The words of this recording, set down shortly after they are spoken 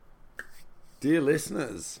Dear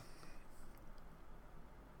listeners,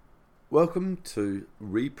 welcome to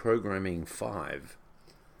Reprogramming 5,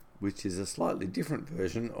 which is a slightly different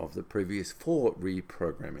version of the previous 4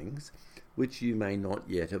 reprogrammings, which you may not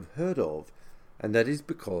yet have heard of. And that is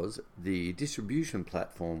because the distribution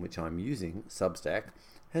platform which I'm using, Substack,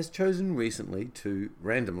 has chosen recently to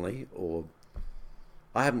randomly, or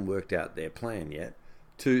I haven't worked out their plan yet,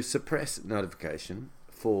 to suppress notification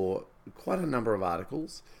for quite a number of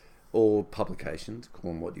articles or publications,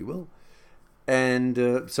 call them what you will. And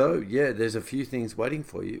there's a few things waiting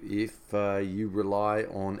for you if you rely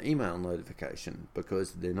on email notification,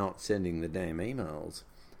 because they're not sending the damn emails.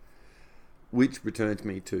 Which returns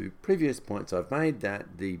me to previous points I've made,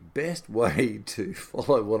 that the best way to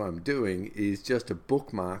follow what I'm doing is just to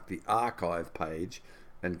bookmark the archive page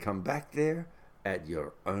and come back there at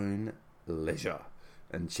your own leisure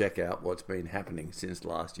and check out what's been happening since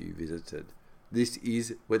last you visited. This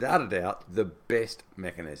is, without a doubt, the best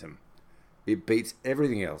mechanism. It beats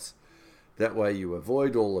everything else. That way you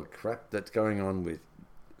avoid all the crap that's going on with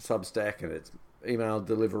Substack and its email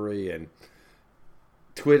delivery and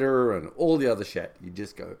Twitter and all the other shit. You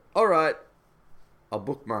just go, all right, I'll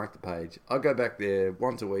bookmark the page. I'll go back there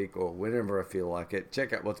once a week or whenever I feel like it,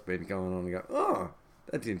 check out what's been going on and go, oh,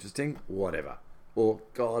 that's interesting, whatever. Or,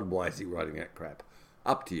 God, why is he writing that crap?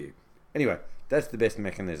 Up to you. Anyway, that's the best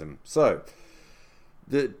mechanism. So,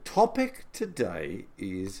 the topic today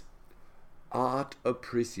is art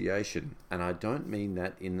appreciation, and I don't mean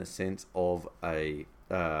that in the sense of a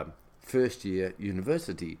first-year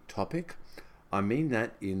university topic. I mean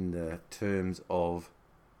that in the terms of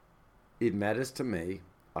it matters to me.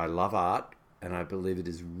 I love art, and I believe it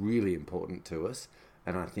is really important to us,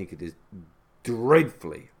 and I think it is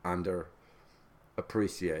dreadfully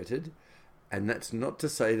underappreciated. And that's not to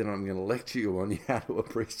say that I'm going to lecture you on how to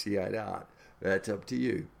appreciate art. That's up to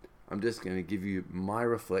you. I'm just going to give you my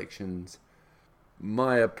reflections,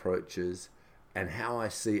 my approaches, and how I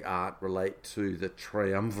see art relate to the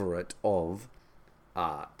triumvirate of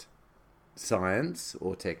art, science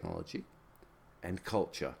or technology, and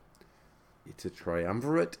culture. It's a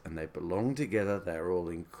triumvirate and they belong together. They're all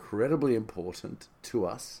incredibly important to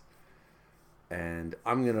us. And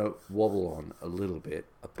I'm going to wobble on a little bit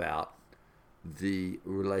about the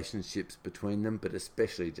relationships between them, but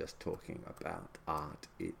especially just talking about art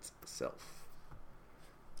itself.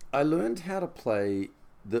 I learned how to play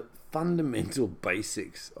the fundamental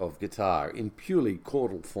basics of guitar in purely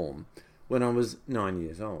chordal form when I was 9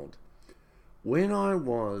 years old. When I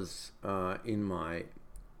was in my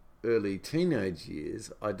early teenage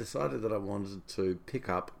years, I decided that I wanted to pick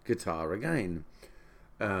up guitar again.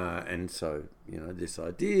 And so, this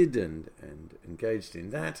I did and engaged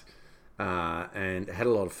in that. And had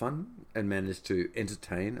a lot of fun and managed to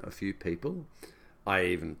entertain a few people. I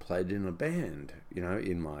even played in a band,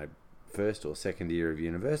 in my first or second year of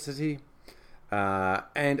university.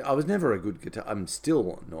 And I was never a good guitar. I'm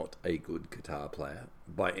still not a good guitar player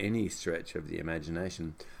by any stretch of the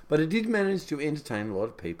imagination. But I did manage to entertain a lot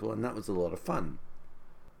of people, and that was a lot of fun.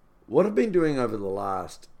 What I've been doing over the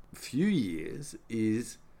last few years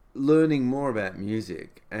is learning more about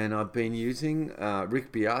music, and I've been using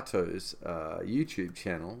Rick Beato's YouTube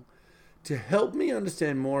channel to help me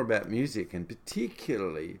understand more about music, and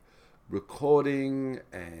particularly recording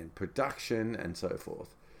and production and so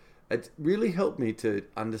forth. It's really helped me to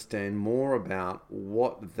understand more about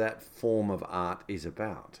what that form of art is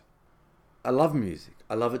about. I love music.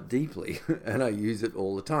 I love it deeply, and I use it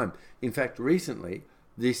all the time. In fact, recently,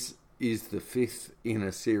 this is the 5th in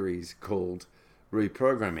a series called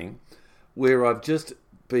Reprogramming, where I've just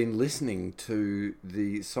been listening to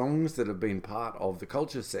the songs that have been part of the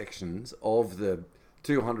culture sections of the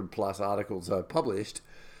 200 plus articles I've published,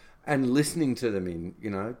 and listening to them in,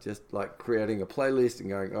 just like creating a playlist and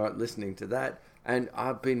going, all right, listening to that, and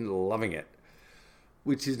I've been loving it.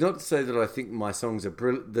 Which is not to say that I think my songs are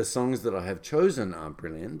the songs that I have chosen are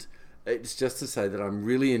brilliant. It's just to say that I'm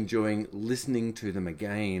really enjoying listening to them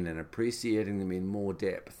again and appreciating them in more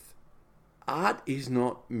depth. Art is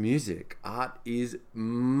not music. Art is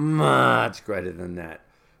much greater than that.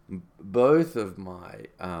 Both of my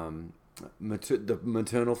the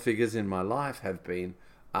maternal figures in my life have been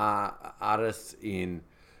artists in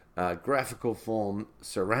graphical form,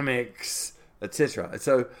 ceramics, etc.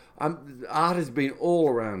 So art has been all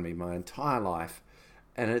around me my entire life,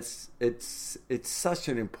 and it's such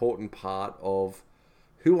an important part of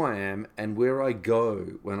who I am and where I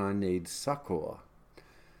go when I need succor.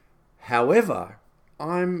 However,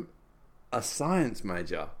 I'm a science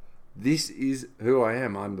major. This is who I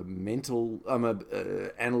am. I'm a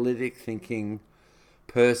analytic thinking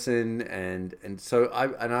person, and so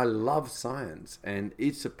I love science and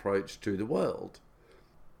its approach to the world.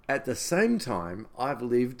 At the same time, I've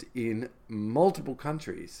lived in multiple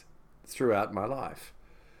countries throughout my life,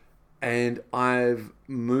 and I've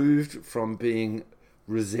moved from being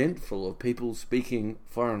resentful of people speaking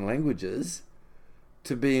foreign languages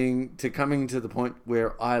to coming to the point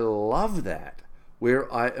where I love that,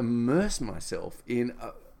 where I immerse myself in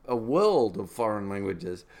a world of foreign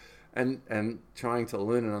languages and trying to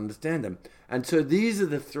learn and understand them. And so these are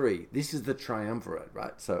the three. This is the triumvirate,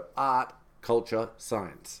 right? So art, culture,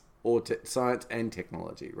 science, or science and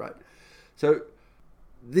technology, right? So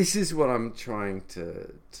this is what I'm trying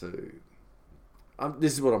to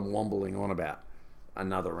this is what I'm wombling on about.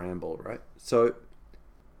 Another ramble, right? So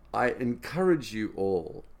I encourage you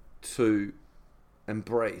all to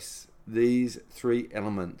embrace these three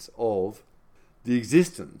elements of the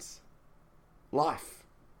existence, life.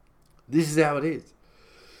 This is how it is.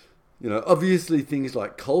 You know, obviously things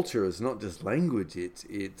like culture is not just language.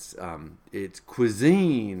 It's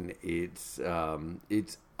cuisine. It's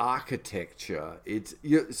architecture.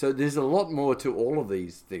 So there's a lot more to all of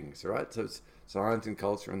these things, right? So it's science and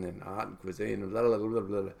culture, and then art and cuisine, and blah, blah, blah,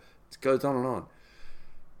 blah, blah. It goes on and on.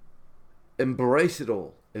 Embrace it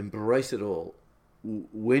all. Embrace it all.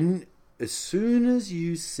 As soon as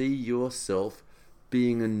you see yourself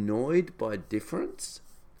being annoyed by difference,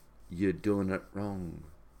 you're doing it wrong.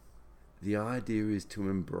 The idea is to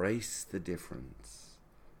embrace the difference.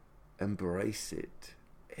 Embrace it.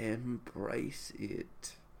 Embrace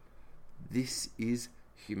it. This is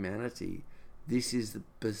humanity. This is the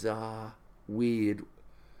bizarre, weird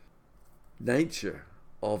nature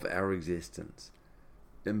of our existence.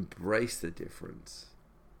 Embrace the difference.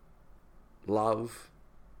 Love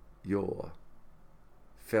your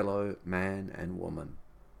fellow man and woman.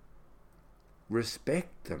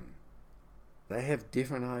 Respect them. They have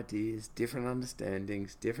different ideas, different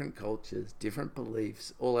understandings, different cultures, different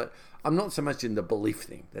beliefs, all that. I'm not so much in the belief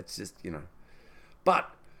thing. That's just,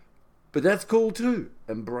 But that's cool too.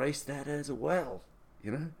 Embrace that as well.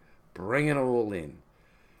 Bring it all in.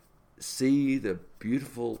 See the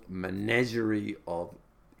beautiful menagerie of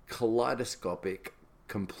kaleidoscopic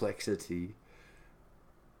complexity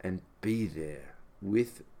and be there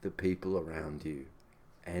with the people around you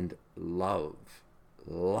and love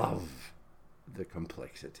the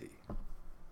complexity.